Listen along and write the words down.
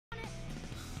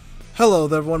Hello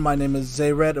there everyone, my name is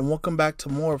Zayred and welcome back to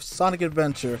more of Sonic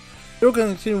Adventure. Here we're going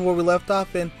to continue where we left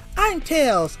off in I'm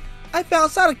Tails! I found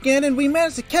Sonic again and we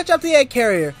managed to catch up the egg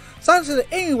carrier. Sonic said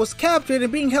that Amy was captured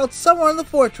and being held somewhere in the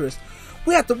fortress.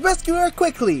 We have to rescue her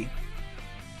quickly!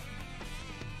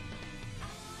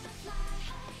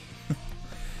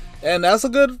 And that's a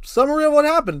good summary of what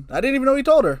happened. I didn't even know he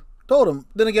told him.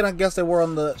 Then again, I guess they were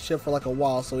on the ship for like a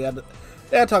while, so they had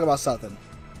to talk about something.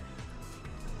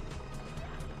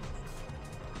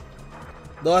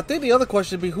 Though I think the other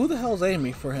question would be, who the hell is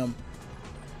Amy for him?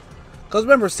 Because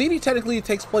remember, CD technically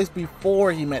takes place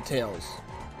before he met Tails.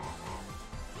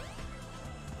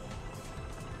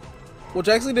 Which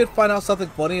I actually did find out something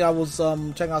funny. I was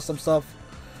checking out some stuff.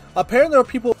 Apparently there were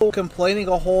people complaining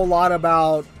a whole lot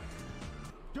about...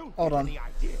 Hold on. You have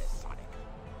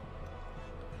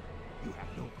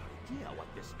no idea what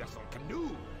this vessel can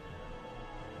do.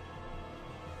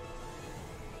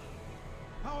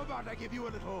 How about I give you a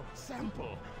little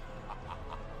sample?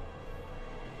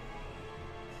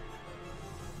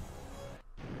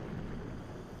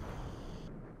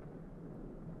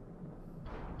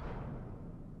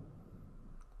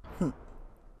 Whoa!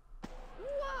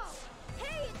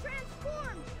 Hey, it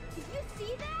transformed! Did you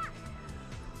see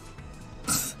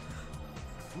that?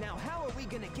 Now how are we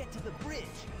gonna get to the bridge?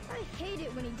 I hate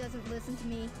it when he doesn't listen to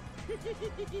me.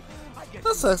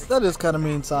 That is kind of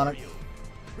mean, Sonic.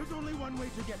 There's only one way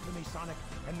to get to me, Sonic,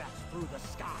 and that's through the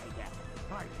sky deck.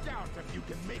 I doubt if you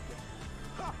can make it.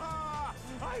 Ha ha!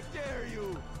 I dare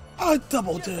you! I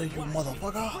double dare you,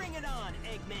 motherfucker! Bring it on,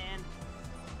 Eggman!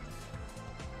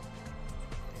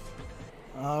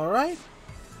 Alright.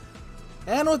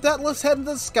 And with that, let's head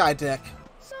into the sky deck.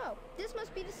 So, this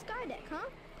must be the sky deck, huh?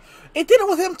 It did it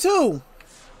with him too!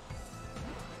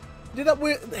 Did that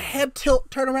weird head tilt,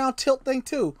 turn around tilt thing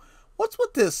too. What's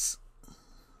with this?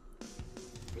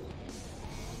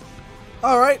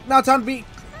 Alright, now time to be...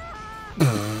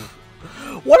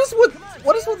 What is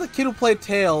with the kid who played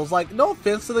Tails? Like, no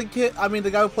offense to the kid, I mean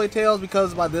the guy who played Tails,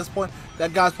 because by this point,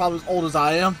 that guy's probably as old as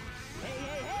I am.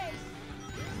 Hey!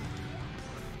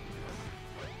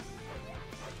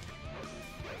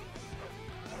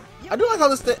 I do like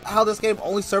how this game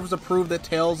only serves to prove that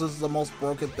Tails is the most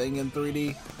broken thing in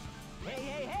 3D.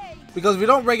 Hey! Because if you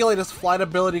don't regulate his flight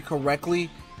ability correctly,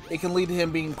 it can lead to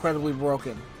him being incredibly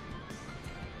broken.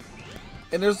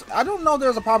 And I don't know if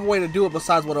there's a proper way to do it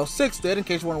besides what 06 did, in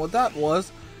case you wonder what that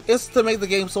was. It's to make the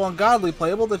game so ungodly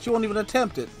playable that you won't even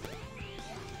attempt it.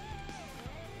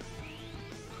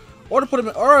 Or to put him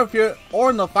in, or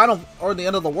in the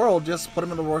end of the world, just put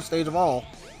him in the worst stage of all.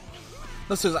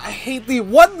 Listen, I hate the,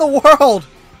 what in the world?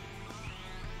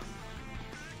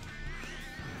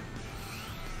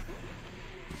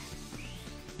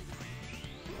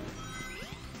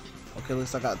 Okay, at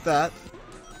least I got that.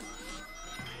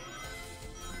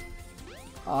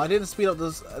 Oh, I didn't speed up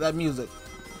that music.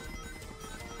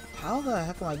 How the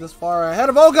heck am I this far ahead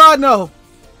of? Oh God, no!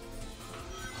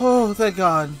 Oh, thank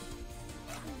God.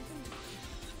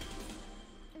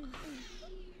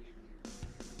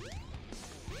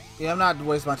 Yeah, I'm not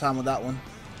wasting my time with that one.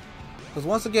 Because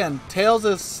once again, Tails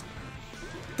is...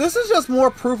 This is just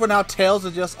more proof of how Tails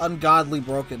is just ungodly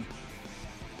broken.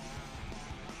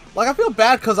 Like, I feel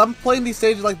bad because I'm playing these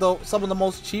stages like some of the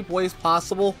most cheap ways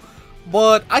possible.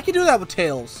 But I can do that with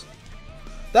Tails.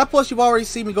 That plus you've already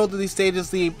seen me go through these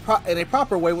stages in a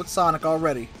proper way with Sonic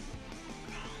already.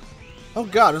 Oh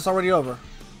God, it's already over.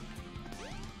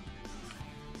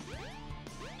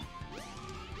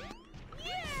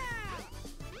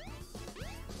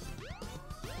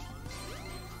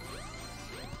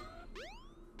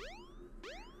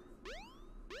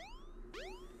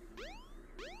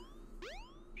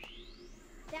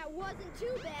 That wasn't too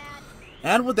bad.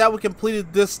 And with that, we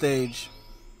completed this stage.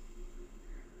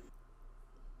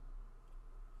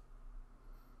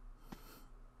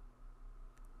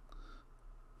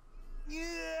 Yeah!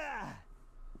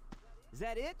 Is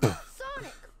that it?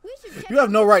 Sonic, we should check You have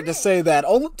out no the right to bridge. say that.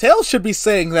 Only Tails should be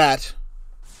saying that.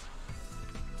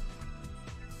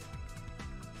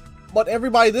 But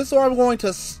everybody, this is where I'm going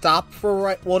to stop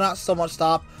for well, not so much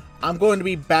stop. I'm going to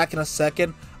be back in a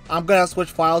second. I'm going to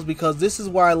switch files because this is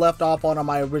where I left off on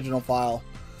my original file.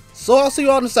 So I'll see you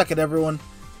all in a second, everyone.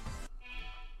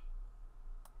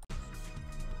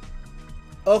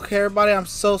 Okay, everybody, I'm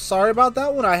so sorry about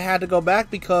that one. I had to go back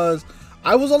because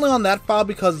I was only on that file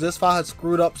because this file had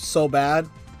screwed up so bad.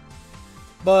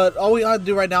 But all we have to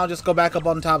do right now is just go back up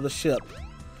on top of the ship.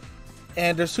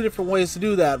 And there's two different ways to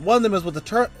do that. One of them is with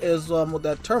with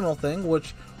that terminal thing,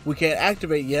 which we can't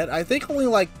activate yet. I think only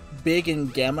like Big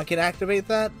and Gamma can activate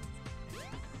that,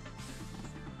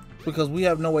 because we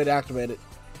have no way to activate it.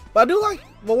 But I do like,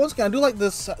 well, once again, I do like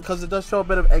this because it does show a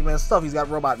bit of Eggman stuff. He's got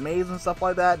robot maids and stuff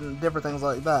like that, and different things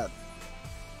like that.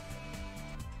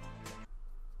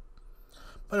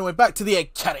 But anyway, back to the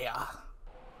egg carrier.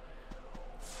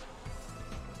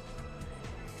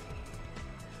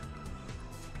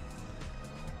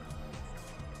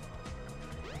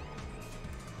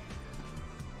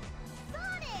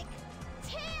 Sonic!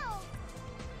 Tails!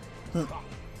 Ah,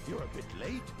 you're a bit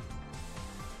late.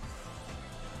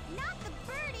 Not the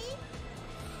birdie!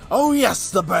 Oh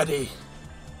yes, the birdie.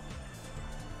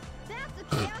 That's a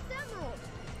Chaos Emerald!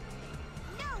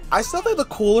 No! I still think the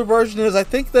cooler version is, I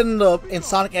think that in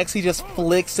Sonic X he just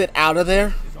flicks it out of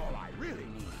there. Is all I really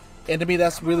need. And to me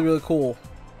that's really, really cool.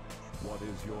 What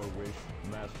is your wish,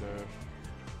 Master?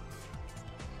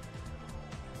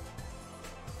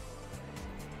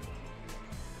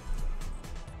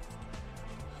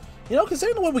 You know,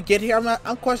 considering the way we get here,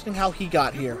 I'm questioning how he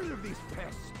got Get here. rid of these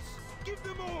pests. Give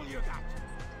them all you got.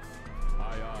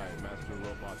 Aye, aye, Master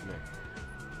Robotnik.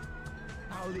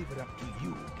 I'll leave it up to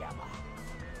you, Gamma.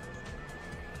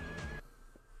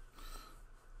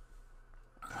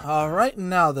 Alright,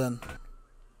 now then.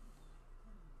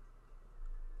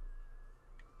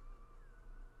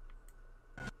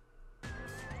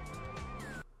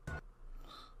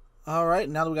 Alright,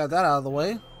 now that we got that out of the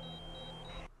way.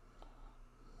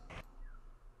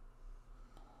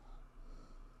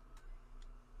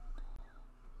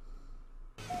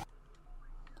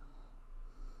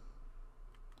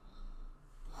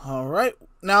 Alright,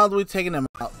 now that we've taken them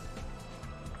out.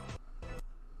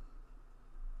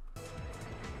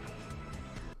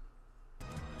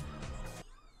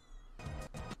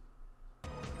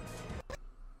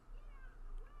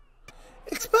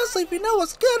 Especially if you know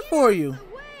what's good for you.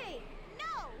 Away! No!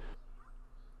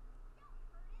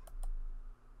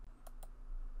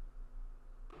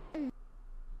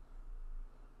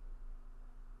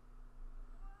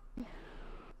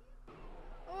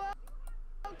 Well,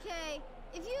 okay,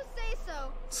 if you say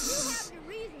so, you have your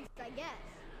reasons, I guess.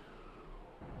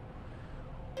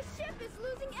 The ship is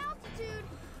losing altitude.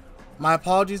 My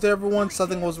apologies to everyone,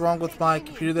 something was wrong with my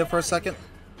computer there for a second.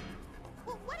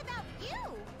 Well, what about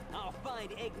you? I'll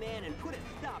find Eggman and put a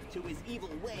stop to his evil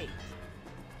ways.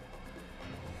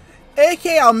 AK,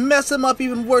 I'll mess him up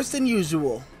even worse than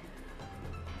usual.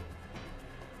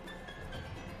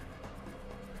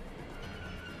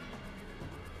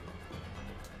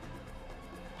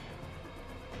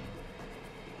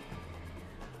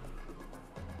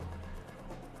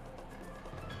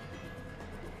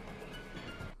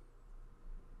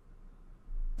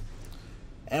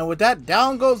 And with that,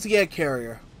 down goes the egg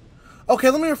carrier. Okay,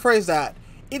 let me rephrase that.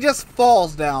 It just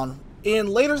falls down. In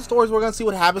later stories, we're going to see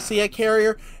what happens to the egg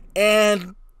carrier.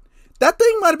 And that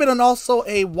thing might have been also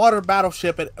a water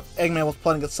battleship that Eggman was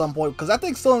planning at some point. Because that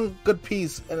thing's still in good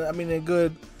piece. And I mean, in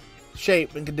good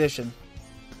shape and condition.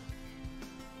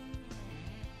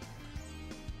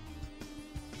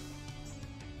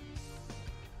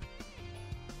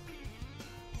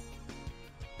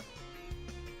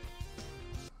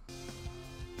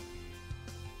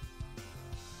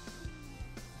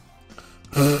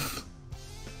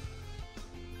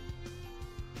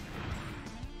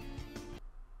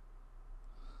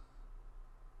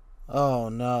 Oh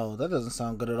no, that doesn't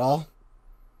sound good at all.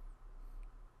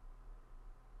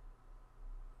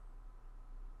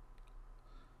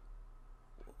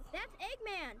 That's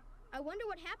Eggman. I wonder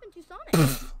what happened to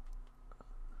Sonic.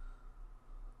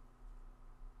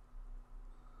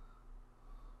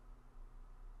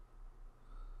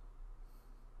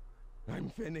 I'm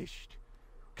finished.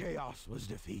 Chaos was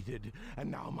defeated, and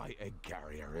now my egg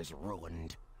carrier is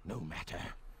ruined. No matter.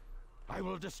 I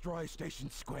will destroy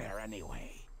Station Square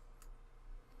anyway.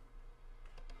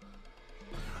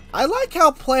 I like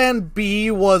how Plan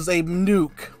B was a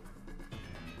nuke.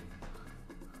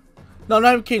 No,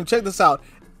 not even kidding. Check this out.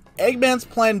 Eggman's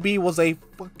Plan B was a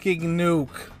fucking nuke.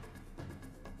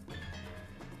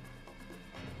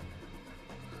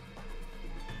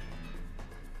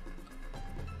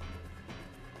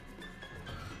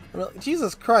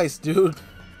 Jesus Christ, dude.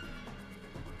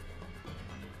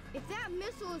 If that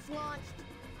missile is launched,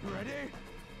 Ready?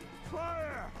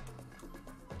 Fire!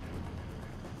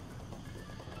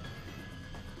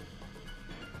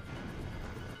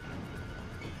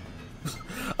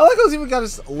 I like how it's even got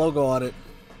his logo on it.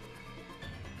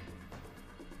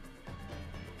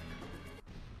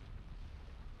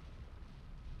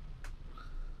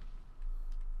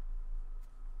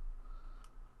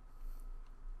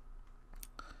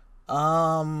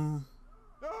 Ah,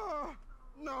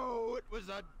 no, it was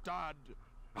a dud.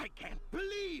 I can't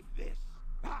believe this.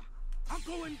 Ah, I'll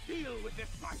go and deal with this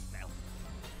myself.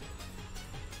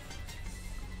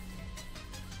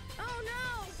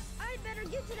 better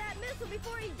get to that missile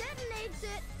before he detonates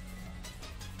it.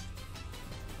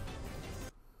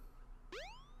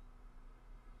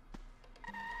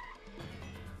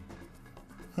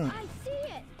 I see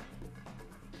it.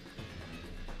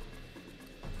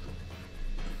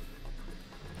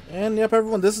 And yep,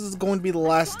 everyone, this is going to be the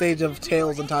last stage of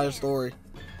Tails' entire story.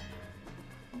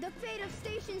 The fate of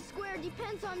Station Square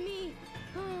depends on me.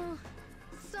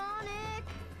 Sonic.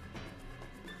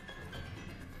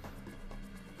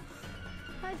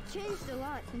 I've changed a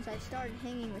lot since I started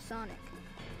hanging with Sonic.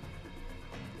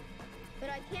 But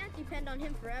I can't depend on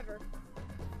him forever.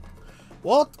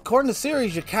 Well, according to the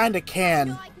series, you kind of I can.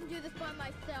 know I can do this by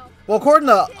myself. Well,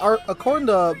 according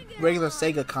to regular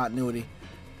Sega continuity,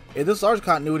 if this is large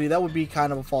continuity, that would be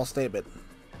kind of a false statement.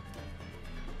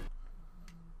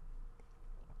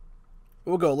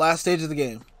 We'll go last stage of the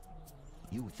game.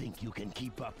 You think you can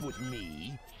keep up with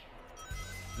me?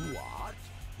 What?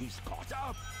 He's caught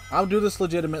up. I'll do this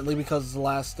legitimately because it's the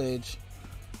last stage,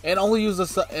 and only use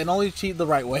this and only cheat the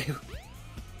right way.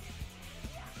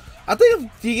 I think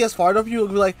if he gets far enough, you'll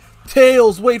be like,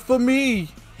 Tails, wait for me.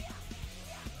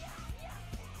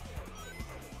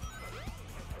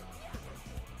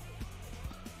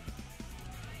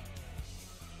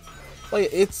 Wait,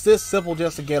 it's this simple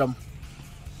just to get him.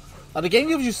 The game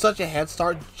gives you such a head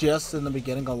start just in the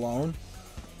beginning alone.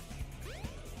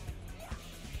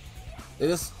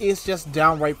 It's just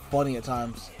downright funny at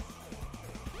times.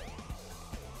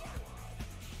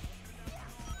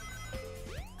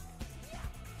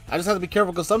 I just have to be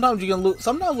careful because sometimes you can lose.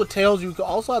 Sometimes with Tails, you can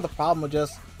also have the problem with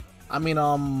just, going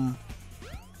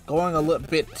a little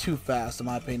bit too fast, in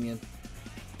my opinion.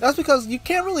 That's because you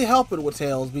can't really help it with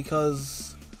Tails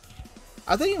because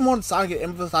I think more than Sonic, it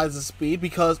emphasizes speed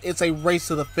because it's a race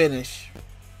to the finish.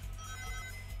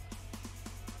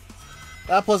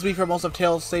 That plus be for most of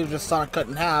Tails' saves just Sonic cut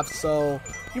in half, so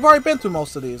you've already been through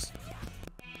most of these.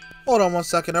 Hold on one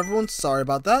second, everyone. Sorry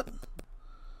about that.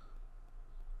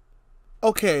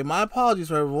 Okay, my apologies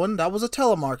for everyone. That was a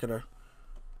telemarketer.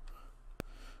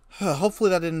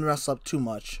 Hopefully that didn't mess up too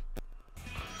much.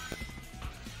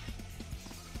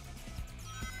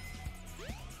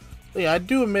 But yeah, I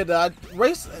do admit that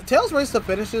Tails Race to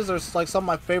Finishes are like some of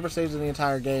my favorite stages in the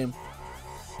entire game.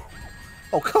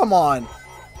 Oh, come on.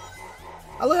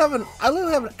 I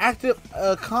literally have an active,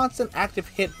 constant active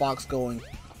hitbox going.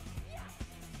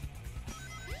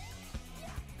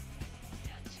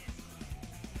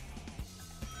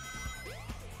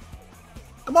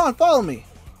 Come on, follow me.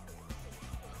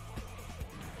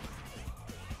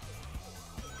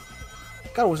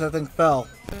 God, I wish that thing fell.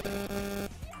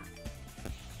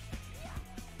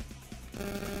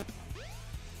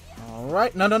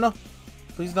 Alright, no.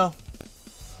 Please no.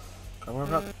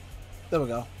 There we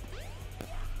go.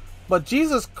 But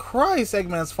Jesus Christ,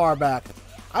 Eggman's far back.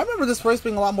 I remember this race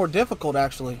being a lot more difficult,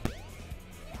 actually.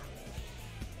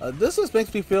 This just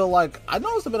makes me feel like I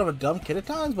know it's a bit of a dumb kid at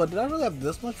times, but did I really have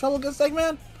this much trouble against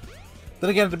Eggman? Then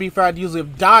again, to be fair, I'd usually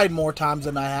have died more times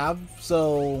than I have,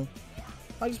 so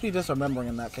I just be disremembering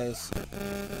in that case.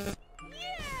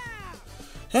 Yeah!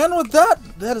 And with that,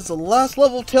 that is the last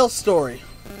level of Tails' story.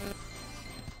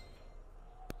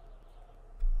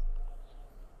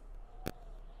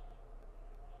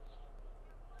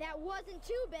 That wasn't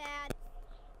too bad.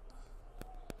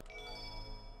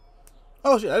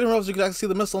 Oh shit, I didn't realize you could actually see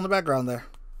the missile in the background there.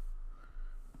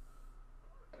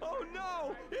 Oh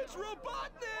no! It's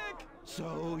Robotnik!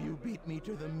 So you beat me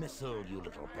to the missile, you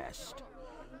little pest.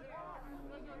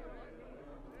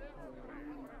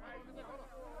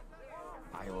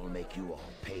 I will make you all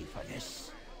pay for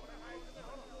this.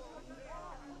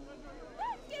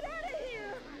 Let's get out of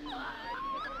here!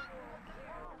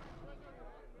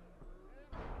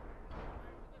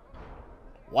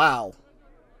 Wow.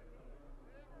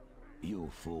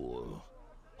 You fool.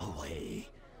 Away,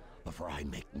 before I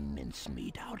make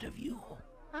mincemeat out of you.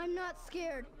 I'm not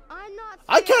scared. I'm not scared.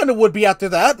 I kinda would be after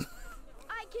that.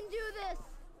 I can do this.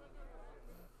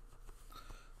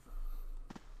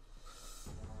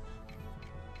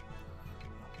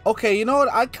 Okay, you know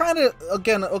what? I kinda,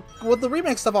 again, with the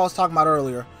remake stuff I was talking about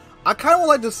earlier, I kinda would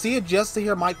like to see it just to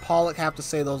hear Mike Pollock have to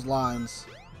say those lines.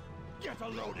 Get a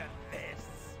load of this.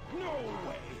 No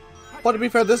way. But to be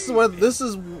fair, this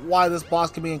is why this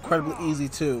boss can be incredibly easy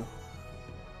too.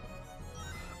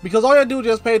 Because all you gotta do is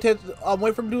just pay attention,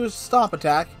 wait for him to do his stomp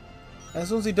attack, and as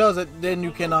soon as he does it, then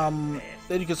you can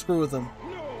screw with him.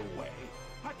 No way.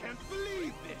 I can't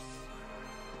believe this.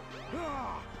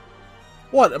 Ah.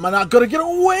 What? Am I not gonna get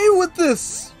away with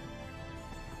this?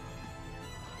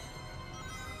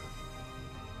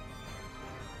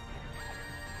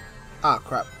 Ah,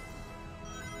 crap.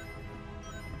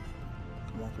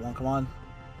 Come on, come on, come on.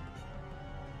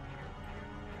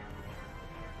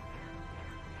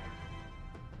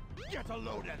 Get a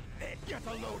load of this! Get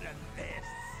a load of this!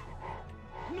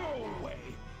 No way!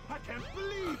 I can't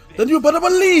believe this! Then you better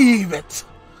believe it!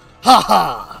 Ha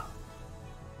ha!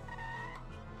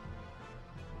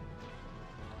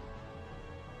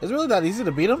 Is it really that easy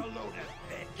to beat him? Get a load of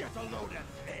this! Get a load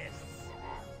of this!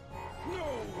 No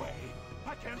way!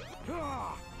 I can't...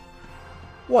 Ah!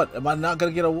 What? Am I not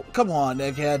gonna get a... Come on,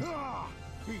 egghead. Ah!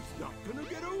 He's not gonna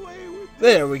get away with this!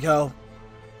 There we go.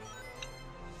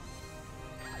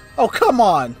 Oh, come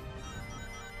on!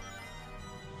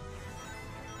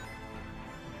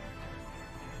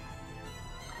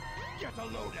 Get a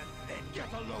load of this!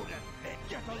 Get a load of this!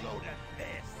 Get a load of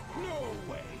this!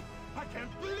 No way! I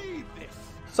can't believe this!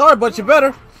 Sorry, but you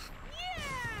better.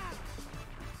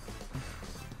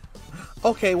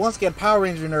 Okay, once again, Power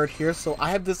Ranger nerd here. So I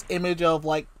have this image of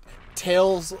like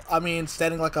Tails. I mean,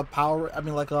 standing like a power. I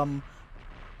mean, like look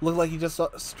like he just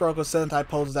struck a Sentai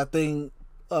pose. That thing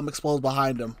explodes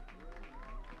behind him.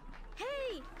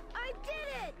 Hey, I did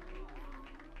it!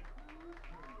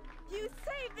 You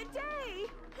saved the day!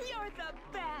 You're the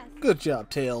best! Good job,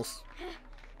 Tails.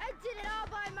 I did it all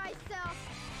by myself.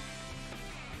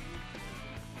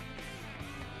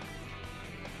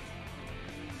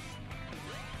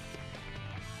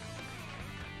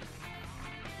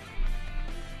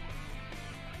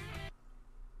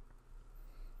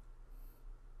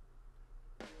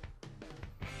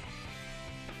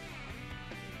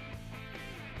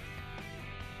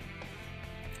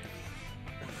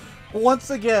 Once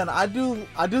again, I do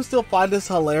still find this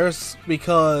hilarious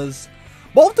because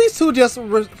both these two just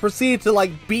proceeded to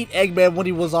like beat Eggman when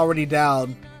he was already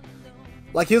down.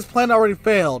 Like his plan already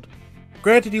failed.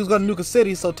 Granted, he was going to nuke a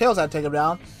city, so Tails had to take him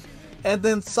down, and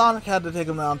then Sonic had to take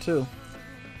him down too.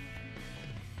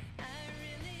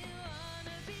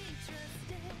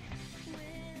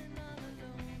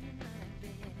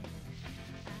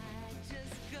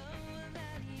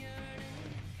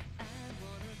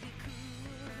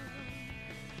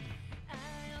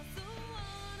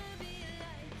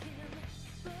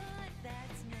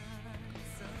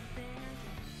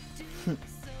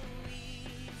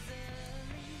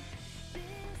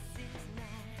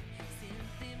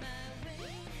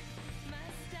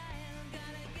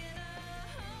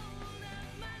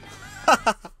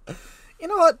 You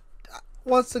know what?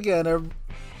 Once again,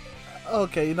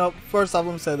 okay, you know, first off,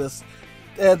 let me say this.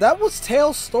 That was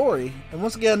Tails' story. And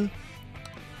once again,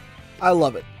 I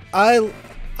love it. I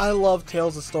love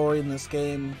Tails' story in this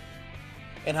game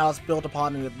and how it's built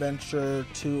upon an adventure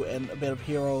to and a bit of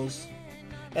heroes.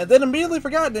 And then immediately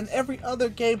forgotten in every other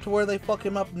game to where they fuck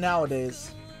him up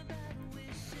nowadays.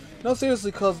 No,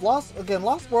 seriously, because Lost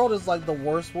World is like the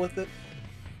worst with it.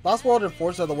 Lost World and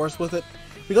Forza are the worst with it.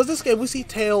 Because this game, we see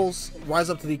Tails rise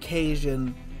up to the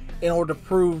occasion in order to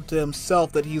prove to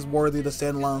himself that he's worthy to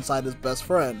stand alongside his best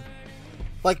friend.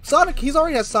 Like, Sonic, he's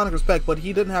already had Sonic respect, but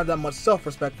he didn't have that much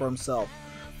self-respect for himself.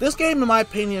 This game, in my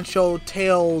opinion, showed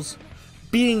Tails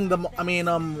being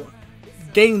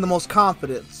gaining the most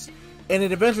confidence. And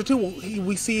in Adventure 2,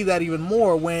 we see that even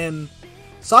more when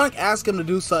Sonic asks him to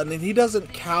do something, and he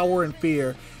doesn't cower in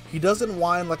fear. He doesn't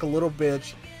whine like a little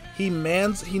bitch. He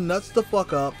nuts the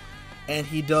fuck up, and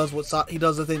he does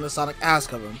the thing that Sonic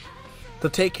asks of him, to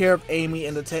take care of Amy,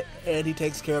 and he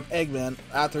takes care of Eggman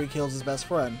after he kills his best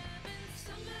friend,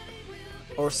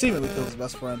 or seemingly kills his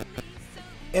best friend.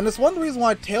 And it's one of the reasons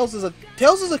why Tails is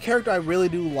a character I really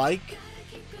do like,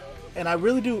 and I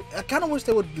kind of wish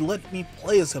they would let me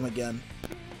play as him again,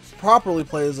 properly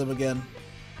play as him again,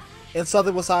 and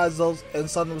something besides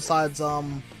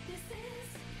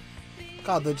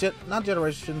God, not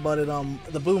Generation, but in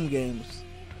the Boom games,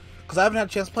 because I haven't had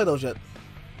a chance to play those yet.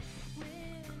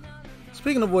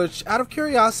 Speaking of which, out of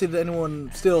curiosity to anyone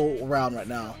still around right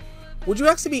now, would you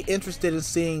actually be interested in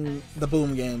seeing the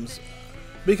Boom games?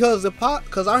 Because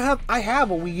I have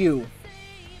a Wii U.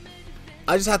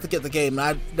 I just have to get the game,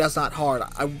 and that's not hard.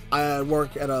 I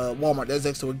work at a Walmart that's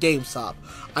next to a GameStop.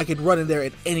 I could run in there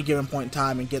at any given point in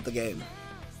time and get the game,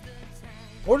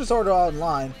 or just order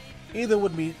online. Either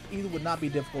would not be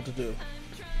difficult to do.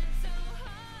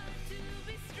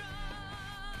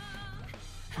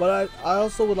 But I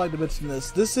also would like to mention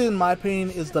this. This, in my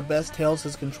opinion, is the best Tails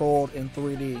has controlled in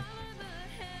 3D.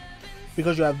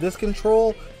 Because you have this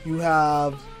control, you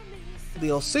have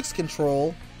the 06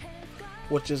 control,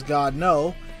 which is God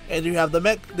no, and you have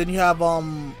then you have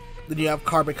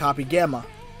Carbon Copy Gamma.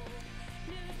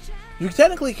 You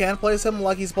technically can play as him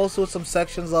like he's supposed to with some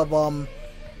sections of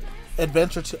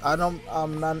Adventure 2.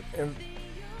 Not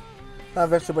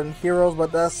Adventure, but in Heroes,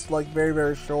 but that's like very,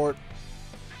 very short.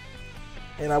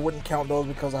 and I wouldn't count those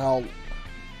because of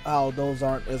how those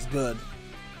aren't as good.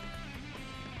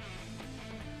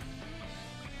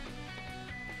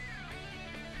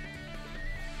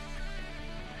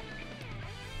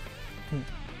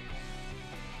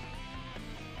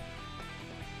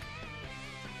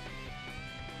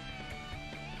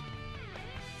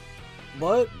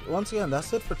 But once again,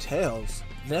 that's it for Tails.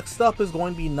 Next up is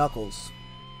going to be Knuckles.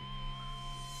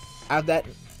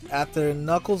 After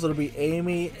Knuckles, it'll be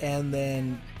Amy, and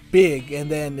then Big, and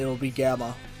then it'll be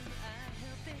Gamma.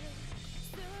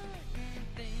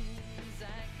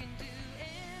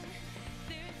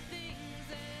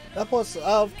 That was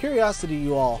out of curiosity,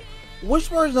 you all. Which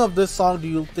version of this song do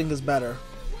you think is better?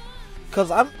 Because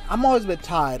I'm always a bit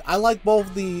tied. I like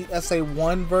both the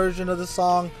SA1 version of the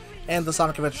song and the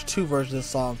Sonic Adventure 2 version of the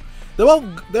song.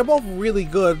 They're both really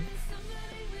good.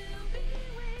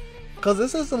 Cause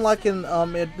this isn't like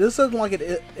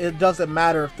it doesn't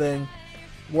matter thing,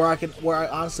 where I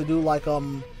honestly do like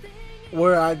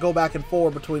where I go back and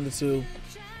forth between the two.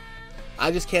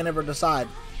 I just can't ever decide.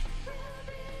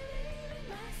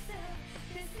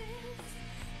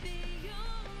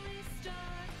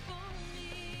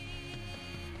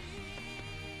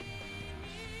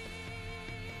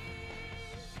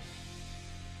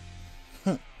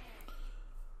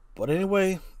 But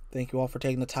anyway, thank you all for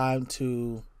taking the time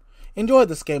to enjoy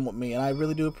this game with me, and I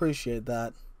really do appreciate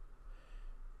that.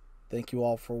 Thank you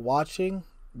all for watching.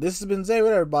 This has been Zay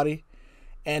with everybody,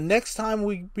 and next time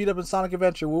we beat up in Sonic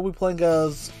Adventure, we'll be playing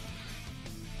as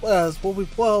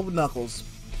Knuckles.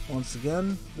 Once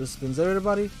again, this has been Zay with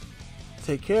everybody.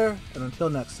 Take care, and until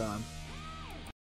next time.